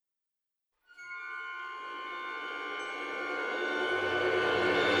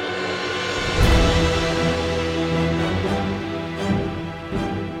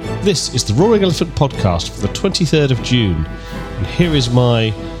This is the Roaring Elephant podcast for the 23rd of June, and here is my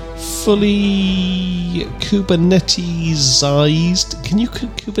fully Kubernetes-ized... Can you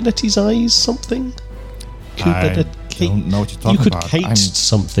Kubernetes-ize something? I don't know what you're talking about. You could Kate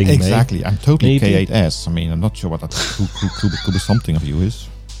something, exactly. maybe. I'm totally Maybe. K8S. I mean, I'm not sure what that Kuber something of you is.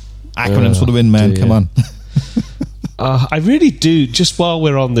 Acronyms for the win, man. Dear. Come on. I really do, just while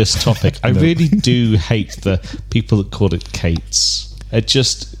we're on this topic, I really do hate the people that call it Kates. It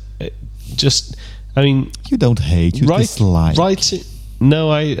just, I mean... You don't hate, you dislike.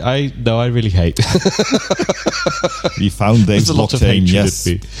 No, I really hate. We found Dave's There's a lot of blockchain, hatred yes.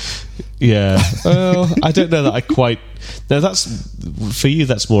 at me. Yeah. Well, I don't know that I quite... No, that's... For you,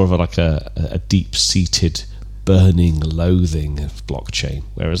 that's more of a deep-seated, burning loathing of blockchain.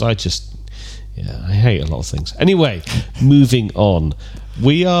 Whereas I just... Yeah, I hate a lot of things. Anyway, moving on.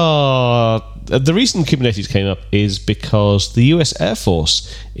 We are... The reason Kubernetes came up is because the US Air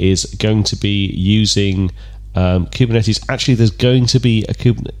Force is going to be using Kubernetes. Actually, there's going to be a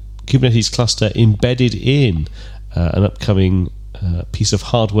Kubernetes cluster embedded in an upcoming piece of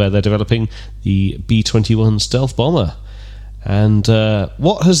hardware they're developing, the B-21 stealth bomber. And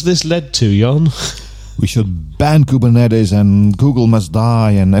what has this led to, Jon? We should ban Kubernetes and Google must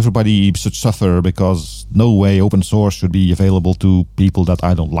die and everybody should suffer because no way open source should be available to people that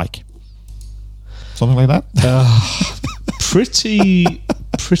I don't like. Something like that?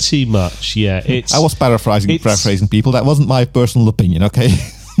 Pretty much, yeah. I was paraphrasing people. That wasn't my personal opinion, okay?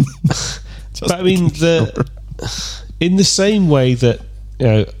 But I mean, in the same way that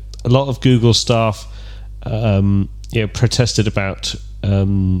a lot of Google staff protested about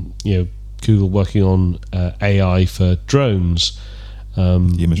Google working on AI for drones.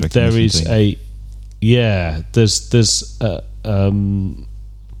 The image there is thing.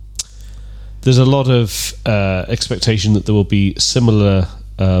 there's a lot of expectation that there will be similar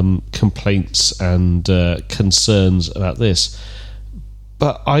complaints and concerns about this.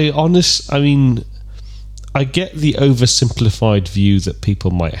 But I get the oversimplified view that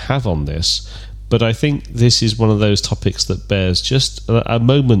people might have on this, but I think this is one of those topics that bears just a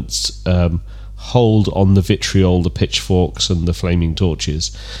moment's hold on the vitriol, the pitchforks and the flaming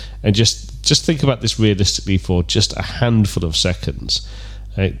torches, and just think about this realistically for just a handful of seconds.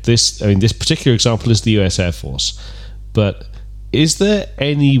 This particular example is the US Air Force, but is there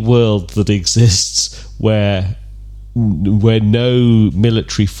any world that exists where no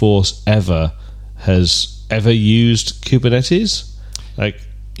military force has ever used Kubernetes?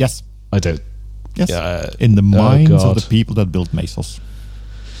 Yes. I don't. Yes. In the minds of the God. people that built Mesos.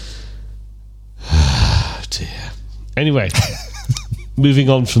 Dear. Anyway, moving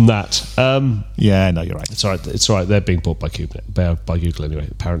on from that. Yeah, no, you're right. It's all right. It's all right. They're being bought by by Google anyway.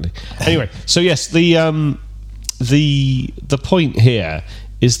 Apparently. Anyway, so yes, the point here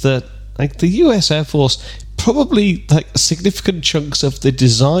is that the US Air Force probably significant chunks of the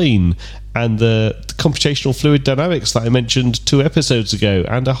design and the computational fluid dynamics that I mentioned 2 episodes ago,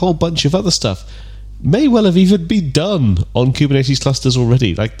 and a whole bunch of other stuff, may well have even been done on Kubernetes clusters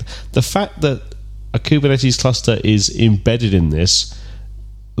already. The fact that a Kubernetes cluster is embedded in this,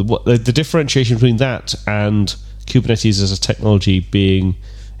 the differentiation between that and Kubernetes as a technology being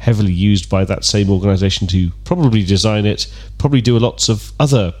heavily used by that same organization to probably design it, probably do lots of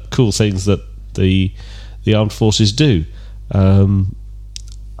other cool things that the armed forces do.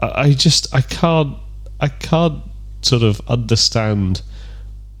 I can't sort of understand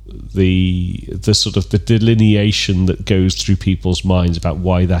the sort of the delineation that goes through people's minds about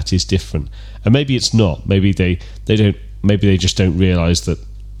why that is different. And maybe it's not. Maybe they don't. Maybe they just don't realize that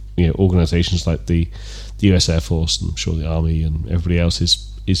organizations like the US Air Force, and I'm sure the Army and everybody else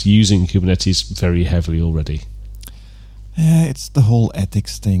is using Kubernetes very heavily already. Yeah, it's the whole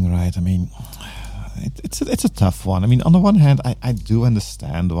ethics thing, right? I mean, it's a tough one. I mean, on the one hand, I do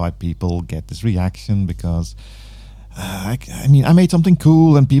understand why people get this reaction because, I made something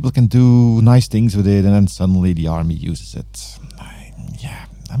cool and people can do nice things with it, and then suddenly the army uses it.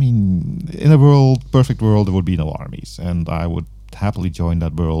 In a perfect world, there would be no armies, and I would happily join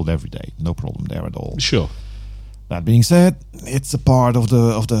that world every day. No problem there at all. Sure. That being said, it's a part of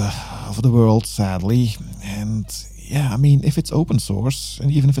the world, sadly, and yeah, if it's open source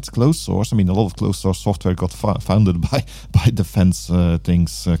and even if it's closed source, a lot of closed source software got founded by defense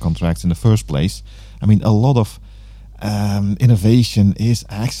contracts in the first place. A lot of innovation is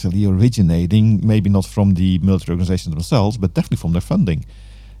actually originating, maybe not from the military organizations themselves, but definitely from their funding.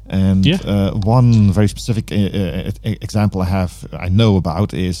 And one very specific example I know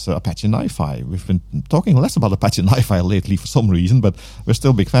about is Apache NiFi. We've been talking less about Apache NiFi lately for some reason, but we're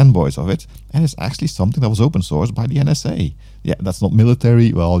still big fanboys of it. And it's actually something that was open sourced by the NSA. Yeah, that's not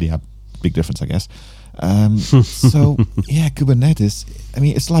military. Well, yeah, big difference, I guess. So, yeah, Kubernetes, I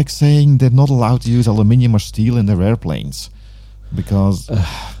mean, it's like saying they're not allowed to use aluminium or steel in their airplanes. Because,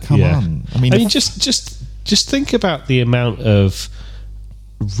 come on. I mean, just think about the amount of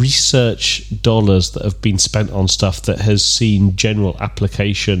research dollars that have been spent on stuff that has seen general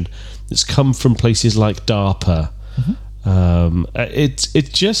application that's come from places like DARPA.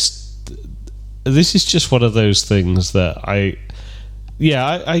 This is just one of those things that I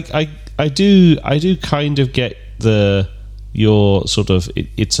do kind of get your sort of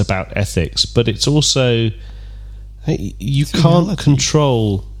it's about ethics, but it's also you can't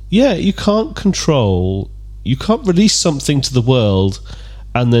control you can't release something to the world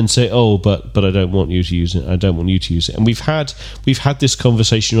and then say, oh, but I don't want you to use it. I don't want you to use it. And we've had this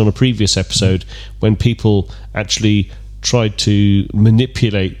conversation on a previous episode when people actually tried to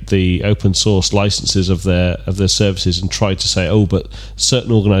manipulate the open source licenses of their services and tried to say, oh, but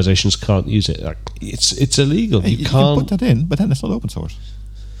certain organizations can't use it. Like, it's illegal. You can put that in, but then it's not open source.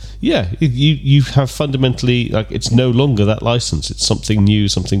 Yeah, you have fundamentally, like, it's no longer that license. It's something new,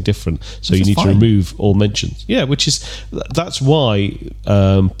 something different. So you need to remove all mentions. Yeah, that's why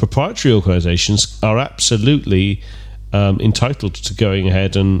proprietary organizations are absolutely entitled to going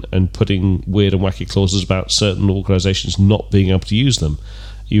ahead and putting weird and wacky clauses about certain organizations not being able to use them.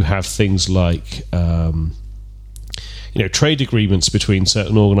 You have things like trade agreements between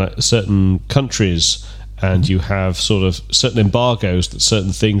certain countries, and you have sort of certain embargoes that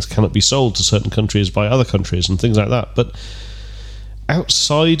certain things cannot be sold to certain countries by other countries and things like that. But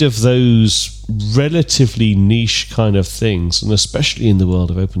outside of those relatively niche kind of things, and especially in the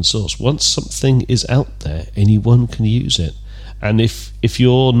world of open source, once something is out there, anyone can use it. And if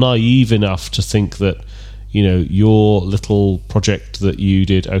you're naive enough to think that, your little project that you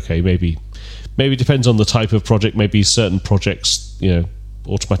did, okay, maybe it depends on the type of project, maybe certain projects,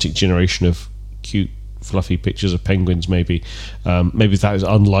 automatic generation of cute fluffy pictures of penguins, maybe that is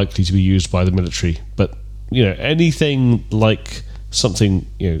unlikely to be used by the military. But anything like something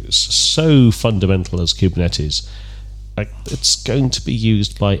so fundamental as Kubernetes, it's going to be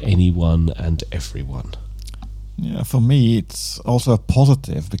used by anyone and everyone. Yeah, for me it's also a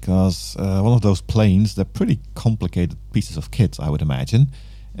positive because one of those planes, they're pretty complicated pieces of kit, I would imagine,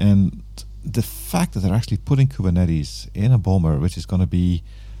 and the fact that they're actually putting Kubernetes in a bomber, which is going to be,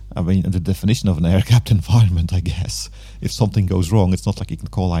 I mean, the definition of an air-gapped environment, I guess. If something goes wrong, it's not like you can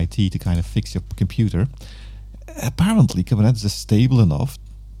call IT to kind of fix your computer. Apparently, Kubernetes is stable enough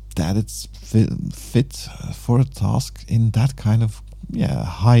that it's fit for a task in that kind of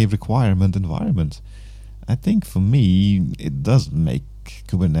high-requirement environment. I think, for me, it does make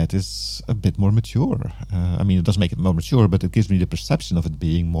Kubernetes a bit more mature. It does make it more mature, but it gives me the perception of it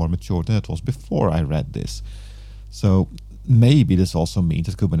being more mature than it was before I read this. So maybe this also means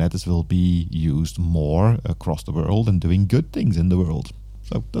that Kubernetes will be used more across the world and doing good things in the world.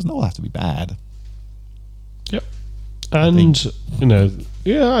 So it doesn't all have to be bad. Yep. And,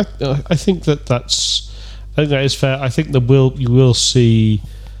 I think that is fair. I think you will see,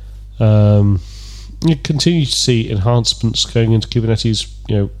 you continue to see enhancements going into Kubernetes,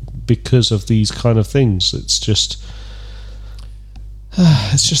 because of these kind of things. It's just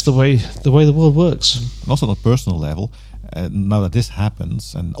the way the world works. Also on a personal level, now that this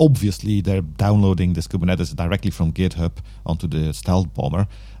happens, and obviously they're downloading this Kubernetes directly from GitHub onto the Stealth Bomber,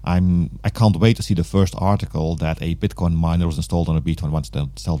 I can't wait to see the first article that a Bitcoin miner was installed on a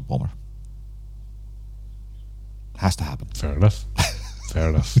B-21 Stealth Bomber. Has to happen. Fair enough.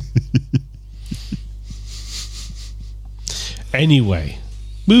 Anyway,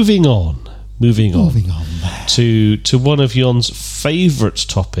 moving on to one of Jon's favourite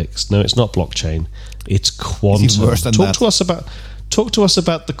topics. No, it's not blockchain. It's quantum. It's even worse than that. Talk to us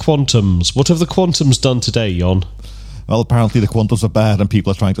about the quantums. What have the quantums done today, Jon? Well, apparently the quantums are bad and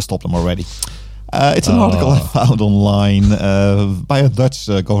people are trying to stop them already. It's an article I found online by a Dutch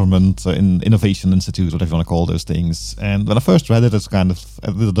government innovation institute, whatever you want to call those things. And when I first read it, it's kind of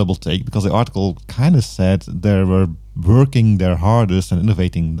a little double take because the article kind of said they were working their hardest and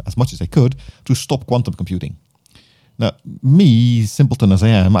innovating as much as they could to stop quantum computing. Now, me, simpleton as I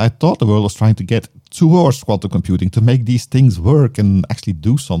am, I thought the world was trying to get towards quantum computing to make these things work and actually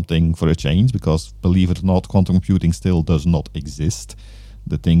do something for a change, because, believe it or not, quantum computing still does not exist.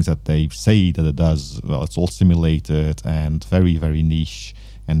 The things that they say that it does, well, it's all simulated and very, very niche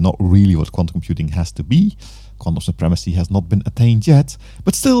and not really what quantum computing has to be. Quantum supremacy has not been attained yet,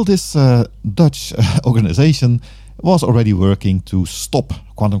 but still this Dutch organization was already working to stop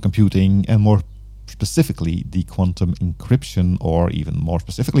quantum computing, and more specifically the quantum encryption, or even more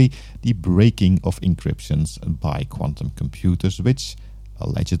specifically the breaking of encryptions by quantum computers, which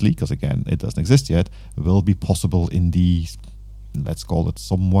allegedly, because again it doesn't exist yet, will be possible in the, let's call it,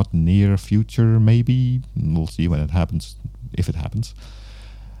 somewhat near future. Maybe we'll see when it happens, if it happens.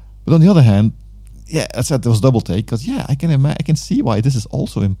 But on the other hand, yeah, I said there was double take, because I can see why this is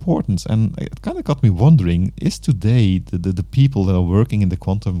also important, and it kind of got me wondering: is today the people that are working in the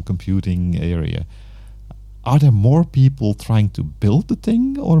quantum computing area, are there more people trying to build the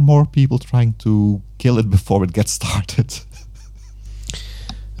thing, or more people trying to kill it before it gets started?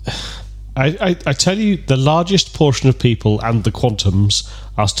 I tell you, the largest portion of people and the quantums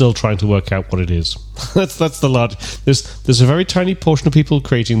are still trying to work out what it is. that's the large. There's a very tiny portion of people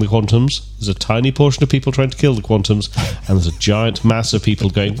creating the quantums. There's a tiny portion of people trying to kill the quantums, and there's a giant mass of people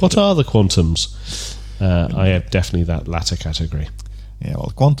going, "What are the quantums?" I have definitely that latter category. Yeah,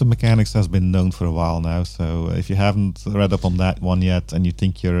 well, quantum mechanics has been known for a while now, so if you haven't read up on that one yet and you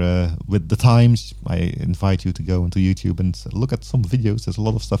think you're with the times, I invite you to go into YouTube and look at some videos. There's a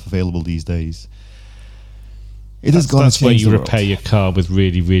lot of stuff available these days. That's where you repair your car with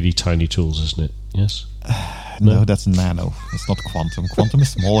really, really tiny tools, isn't it? Yes? No, that's nano. It's not quantum. Quantum is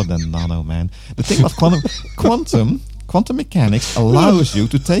smaller than nano, man. The thing about quantum mechanics allows you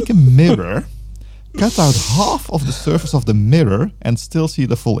to take a mirror, cut out half of the surface of the mirror, and still see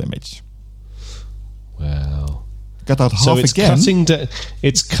the full image. Wow. Cut out half again.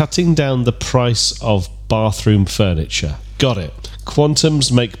 It's cutting down the price of bathroom furniture. Got it.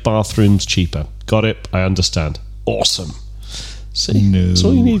 Quantums make bathrooms cheaper. Got it. I understand. Awesome. See, that's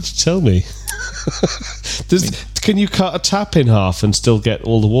all you need to tell me. Can you cut a tap in half and still get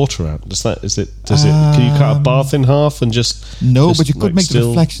all the water out? Can you cut a bath in half and just... No, but you could make the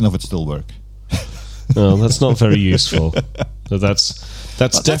reflection of it still work. Oh, that's not very useful. So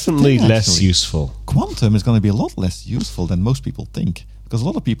that's definitely less useful. Quantum is going to be a lot less useful than most people think, because a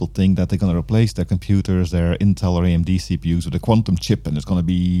lot of people think that they're going to replace their computers, their Intel or AMD CPUs with a quantum chip, and it's going to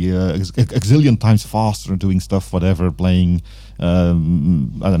be a gazillion times faster doing stuff, whatever, playing, I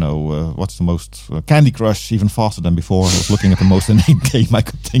don't know, what's the most, Candy Crush, even faster than before. I was looking at the most inane game I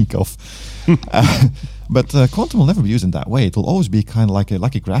could think of. But quantum will never be used in that way. It will always be kind of like a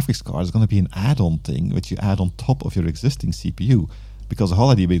graphics card. It's going to be an add-on thing, which you add on top of your existing CPU. Because the whole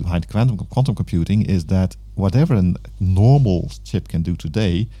idea behind quantum computing is that whatever a normal chip can do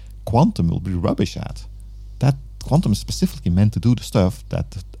today, quantum will be rubbish at. That quantum is specifically meant to do the stuff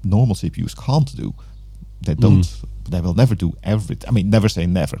that normal CPUs can't do. They don't. They will never do everything. I mean, never say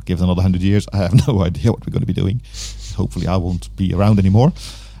never. Give it another 100 years, I have no idea what we're going to be doing. Hopefully, I won't be around anymore.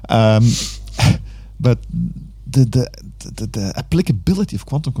 But the applicability of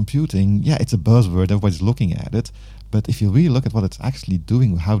quantum computing, it's a buzzword. Everybody's looking at it. But if you really look at what it's actually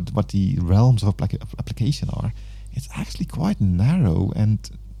doing, what the realms of application are, it's actually quite narrow, and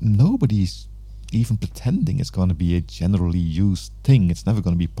nobody's even pretending it's going to be a generally used thing. It's never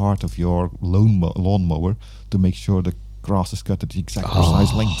going to be part of your lawnmower to make sure the grass is cut at the exact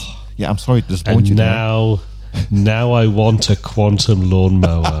precise length. Yeah, I'm sorry to disappoint you there. Now I want a quantum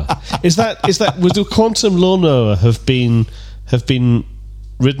lawnmower. Is that would the quantum lawnmower have been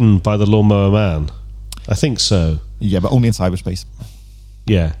ridden by the Lawnmower Man? I think so. Yeah, but only in cyberspace.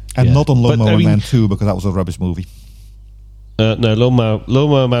 Yeah. And not on Lawnmower Man 2, because that was a rubbish movie. No,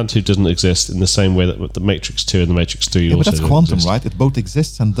 Lawnmower Man 2 doesn't exist in the same way that the Matrix 2 and the Matrix 3 but that's quantum, right? It both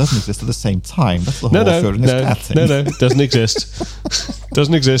exists and doesn't exist at the same time. That's the whole Schrödinger's cat thing. No, it doesn't exist.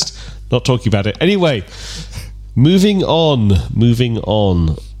 Doesn't exist. Not talking about it. Anyway, moving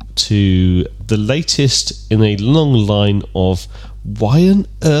on to the latest in a long line of why on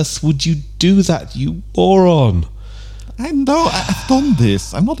earth would you do that, you moron? I know, I've done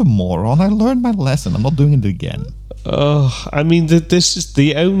this. I'm not a moron. I learned my lesson. I'm not doing it again. I mean, this is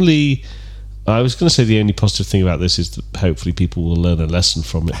the only... I was going to say the only positive thing about this is that hopefully people will learn a lesson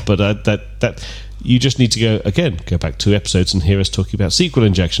from it. But that you just need to go back 2 episodes and hear us talking about SQL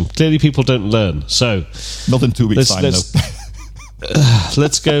injection. Clearly people don't learn. So not in 2 weeks' time,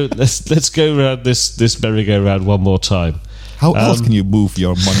 let's go around this merry-go-round one more time. How else can you move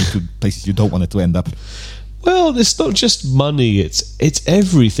your money to places you don't want it to end up? Well, it's not just money; it's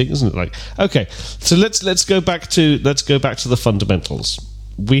everything, isn't it? Like, okay, so let's go back to the fundamentals.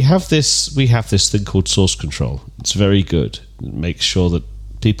 We have this thing called source control. It's very good. It makes sure that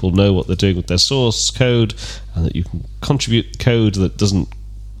people know what they're doing with their source code, and that you can contribute code that doesn't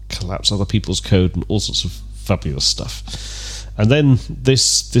collapse other people's code and all sorts of fabulous stuff. And then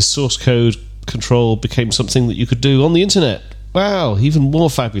this source code control became something that you could do on the internet. Wow, even more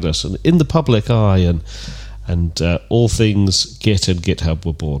fabulous, and in the public eye, and all things Git and GitHub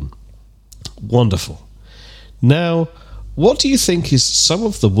were born. Wonderful. Now, what do you think is some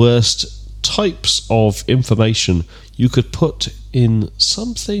of the worst types of information you could put in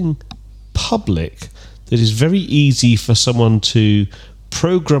something public that is very easy for someone to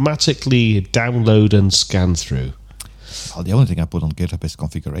programmatically download and scan through? Well, the only thing I put on GitHub is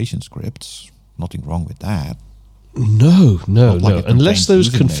configuration scripts. Nothing wrong with that. No. Like Unless those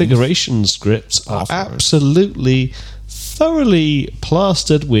usernames, configuration scripts are passwords. absolutely thoroughly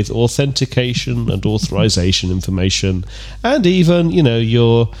plastered with authentication and authorization information, and even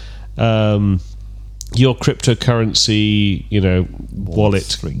your cryptocurrency, wallet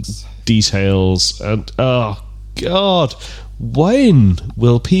strings details, and oh god, when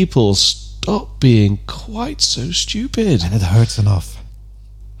will people stop being quite so stupid? And it hurts enough.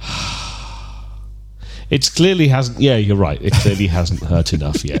 It clearly hasn't. Yeah, you're right. It clearly hasn't hurt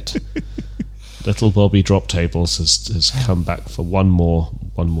enough yet. Little Bobby Drop Tables has come back for one more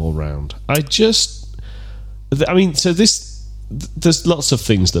round. There's lots of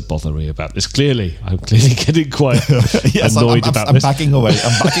things that bother me about this. Clearly, I'm clearly getting quite annoyed about this. I'm backing away.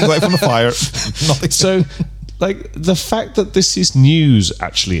 I'm backing away from the fire. Nothing. So, the fact that this is news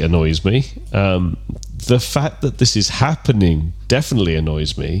actually annoys me. The fact that this is happening definitely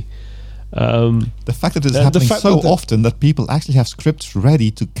annoys me. The fact that it's happening so often that people actually have scripts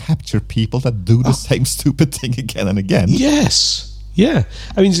ready to capture people that do the same stupid thing again and again. Yes, yeah.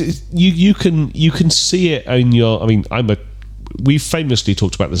 I mean, you can see it in your. I mean, we've famously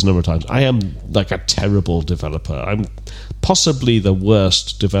talked about this a number of times. I am like a terrible developer. I'm possibly the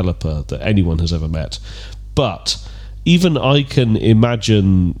worst developer that anyone has ever met. But even I can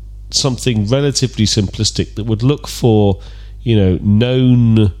imagine something relatively simplistic that would look for,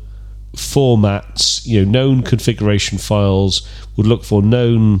 known formats, known configuration files, would look for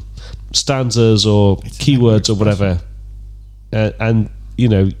known stanzas or keywords or whatever, and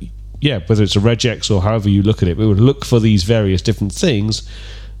whether it's a regex or however you look at it, we would look for these various different things,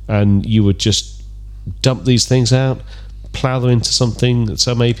 and you would just dump these things out, plow them into some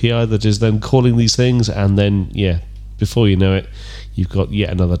API that is then calling these things, and then before you know it, you've got yet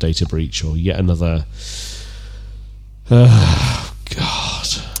another data breach or yet another. God.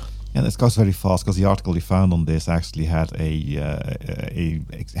 And this goes very fast because the article we found on this actually had a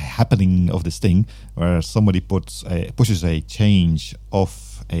happening of this thing where somebody pushes a change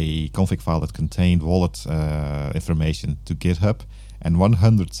of a config file that contained wallet information to GitHub, and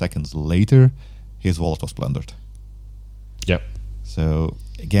 100 seconds later, his wallet was plundered. Yep. So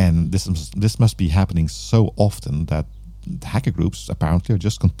again, this must be happening so often that hacker groups apparently are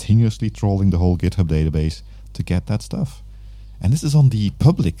just continuously trolling the whole GitHub database to get that stuff. And this is on the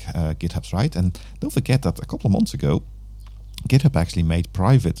public GitHubs, right? And don't forget that a couple of months ago, GitHub actually made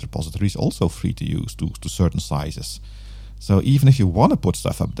private repositories also free to use to certain sizes. So even if you want to put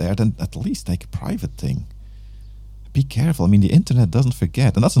stuff up there, then at least take a private thing. Be careful. I mean, the internet doesn't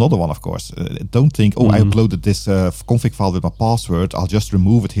forget. And that's another one, of course. Don't think, I uploaded this config file with my password. I'll just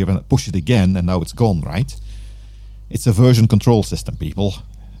remove it here and push it again, and now it's gone, right? It's a version control system, people.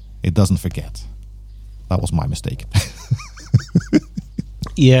 It doesn't forget. That was my mistake.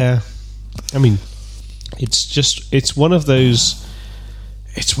 Yeah, I mean, it's one of those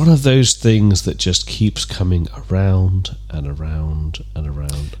things that just keeps coming around and around and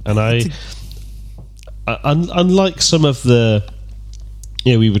around. And unlike some of the,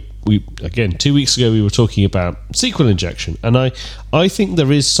 we again 2 weeks ago we were talking about SQL injection, and I think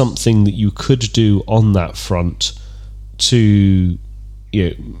there is something that you could do on that front to,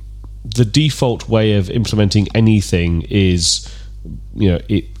 the default way of implementing anything is,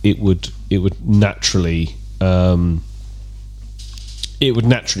 it would naturally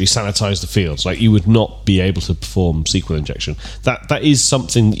sanitize the fields. Like, you would not be able to perform SQL injection. That is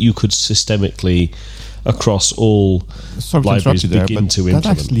something that you could systemically across all libraries begin to implement.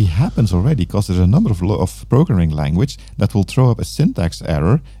 That actually happens already, because there's a number of programming language that will throw up a syntax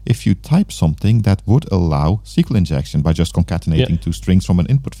error if you type something that would allow SQL injection by just concatenating two strings from an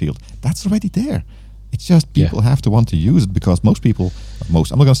input field. That's already there. It's just people have to want to use it, because I'm not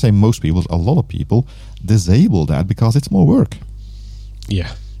going to say most people, a lot of people disable that because it's more work.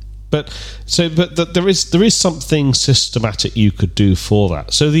 Yeah. But there is something systematic you could do for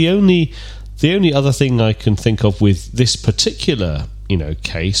that. So the only other thing I can think of with this particular,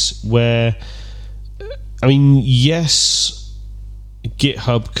 case where, I mean, yes,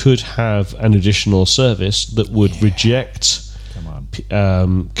 GitHub could have an additional service that would reject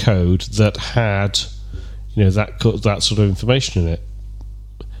code that had, that sort of information in it.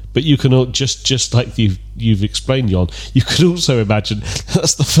 But you can just like you've explained, Jon. You could also imagine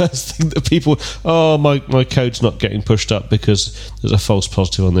that's the first thing that people. Oh, my code's not getting pushed up because there's a false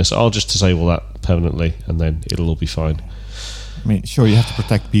positive on this. I'll just disable that permanently, and then it'll all be fine. I mean, sure, you have to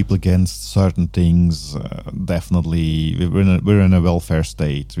protect people against certain things. Definitely, we're in a welfare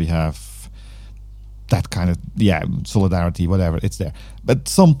state. We have that kind of solidarity, whatever, it's there. But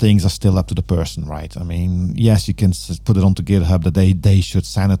some things are still up to the person, right? I mean, yes, you can put it onto GitHub that they should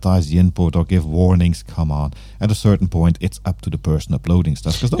sanitize the input or give warnings. Come on, at a certain point, it's up to the person uploading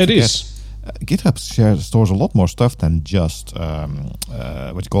stuff. Because don't forget, GitHub stores a lot more stuff than just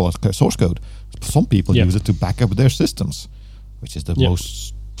what you call it, source code. Some people use it to back up their systems, which is the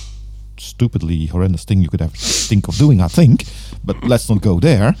most stupidly horrendous thing you could ever think of doing, I think. But let's not go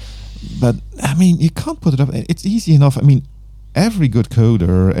there. But, I mean, you can't put it up. It's easy enough. I mean, every good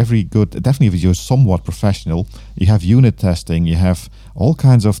coder, definitely if you're somewhat professional, you have unit testing, you have all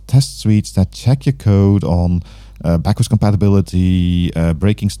kinds of test suites that check your code on backwards compatibility,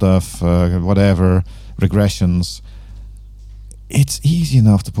 breaking stuff, whatever, regressions. It's easy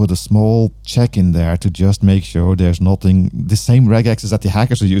enough to put a small check in there to just make sure there's nothing, the same regexes that the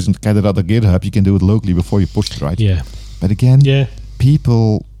hackers are using to get it out of GitHub, you can do it locally before you push it, right? Yeah. But again,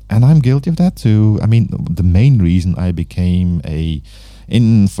 people... And I'm guilty of that too. I mean, the main reason I became a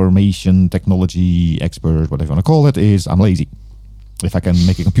information technology expert, whatever you want to call it, is I'm lazy. If I can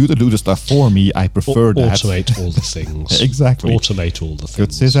make a computer do the stuff for me, I prefer that. Automate all the things. Exactly. Automate all the things.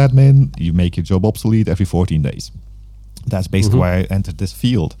 Good sysadmin, you make your job obsolete every 14 days. That's basically why I entered this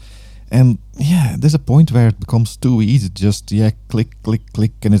field. And there's a point where it becomes too easy to just, click, click,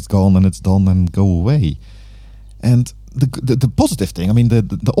 click, and it's gone and it's done and go away. And the positive thing, I mean,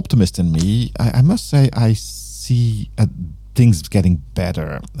 the optimist in me, I must say I see things getting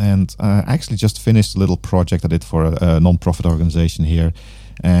better. And I actually just finished a little project I did for a non-profit organization here,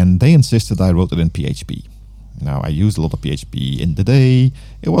 and they insisted I wrote it in PHP. Now, I used a lot of PHP in the day.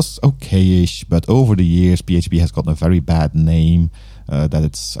 It was okay-ish, but over the years, PHP has gotten a very bad name, that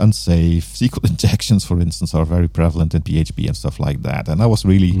it's unsafe. SQL injections, for instance, are very prevalent in PHP and stuff like that. And I was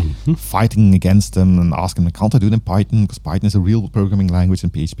really fighting against them and asking them, can't I do it in Python? Because Python is a real programming language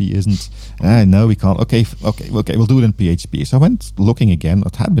and PHP isn't. No, we can't. Okay, we'll do it in PHP. So I went looking again.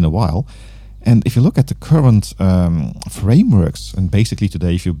 It had been a while. And if you look at the current frameworks, and basically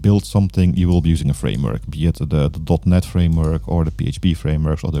today, if you build something, you will be using a framework, be it the .NET framework or the PHP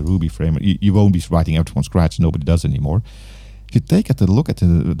frameworks or the Ruby framework. You won't be writing everything from scratch. Nobody does anymore. If you take a look at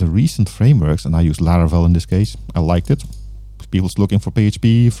the recent frameworks, and I use Laravel in this case, I liked it. If people's looking for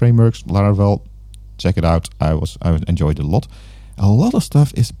PHP frameworks, Laravel, check it out. I enjoyed it a lot. A lot of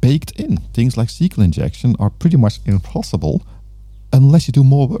stuff is baked in. Things like SQL injection are pretty much impossible unless you do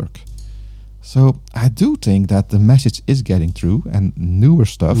more work. So I do think that the message is getting through, and newer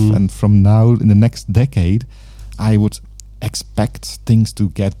stuff. And from now in the next decade, I would expect things to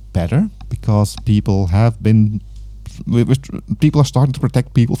get better because people are starting to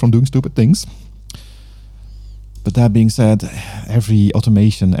protect people from doing stupid things. But that being said, every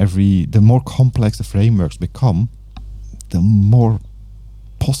automation, the more complex the frameworks become, the more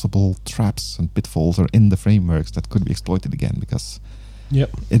possible traps and pitfalls are in the frameworks that could be exploited again, because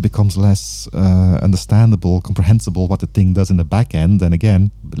it becomes less understandable, comprehensible what the thing does in the back end. And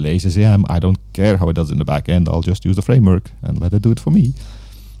again, lazy as I am, I don't care how it does in the back end. I'll just use the framework and let it do it for me.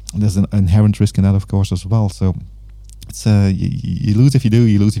 And there's an inherent risk in that, of course, as well. So it's you lose if you do,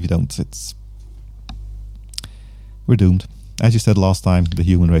 you lose if you don't. We're doomed. As you said last time, the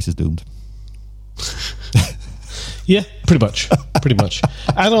human race is doomed. Yeah, pretty much.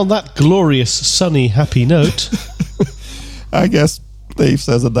 And on that glorious, sunny, happy note, I guess Dave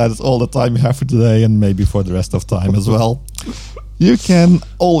says that is all the time we have for today, and maybe for the rest of time as well. You can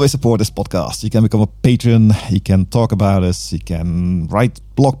always support this podcast. You can become a patron, you can talk about us, you can write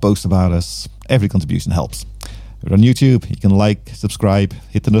blog posts about us. Every contribution helps. We're on YouTube. You can like, subscribe,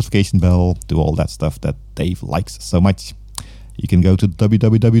 hit the notification bell, do all that stuff that Dave likes so much. You can go to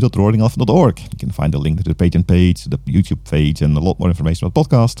www.roaringelephant.org. You can find a link to the Patreon page, the YouTube page, and a lot more information about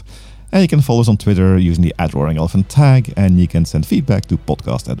the podcast. And you can follow us on Twitter using the @RoaringElephant tag, and you can send feedback to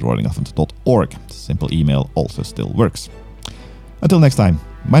podcast@roaringelephant.org. Simple email also still works. Until next time,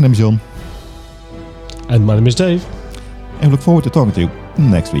 my name is Jon. And my name is Dave. And we look forward to talking to you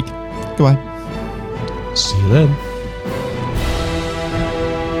next week. Goodbye. See you then.